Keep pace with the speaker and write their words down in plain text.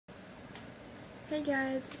Hey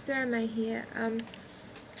guys, Sarah May here.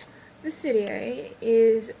 This video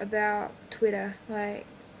is about Twitter.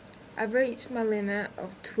 I've reached my limit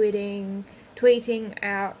of tweeting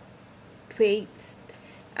out tweets.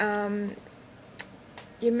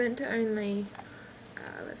 You're meant to only,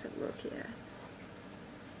 let's have a look here,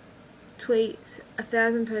 tweets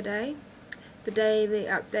 1,000 per day. The daily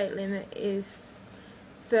update limit is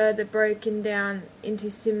further broken down into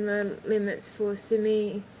similar limits for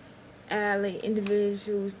semi-hourly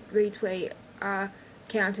individuals. Retweet are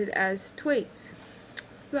counted as tweets.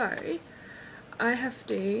 So I have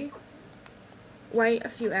to wait a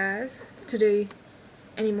few hours to do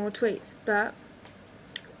any more tweets, but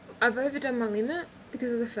I've overdone my limit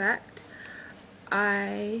because of the fact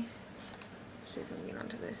let's see if I can get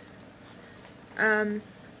onto this.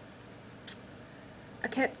 I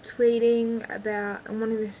kept tweeting about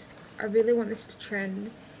I really want this to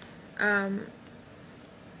trend.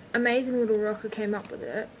 Amazing Little Rocker came up with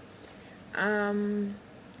it. Do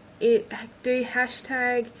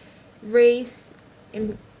hashtag Reese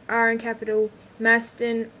in R in capital,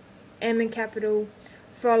 Maston M in capital,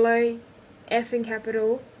 follow F in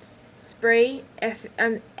capital, Spree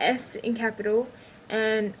S in capital,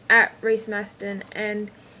 and at Reese Maston,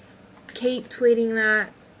 and keep tweeting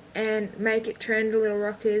that and make it trend, Little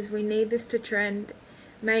Rockers. We need this to trend.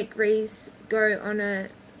 Make Reese go on a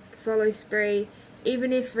follow spree.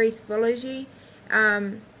 Even if Reese follows you,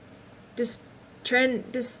 just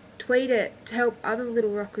tweet it to help other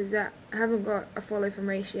Little Rockers that haven't got a follow from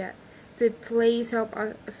Reese yet. So please help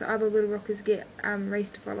us other Little Rockers get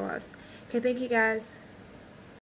Reese to follow us. Okay, thank you guys.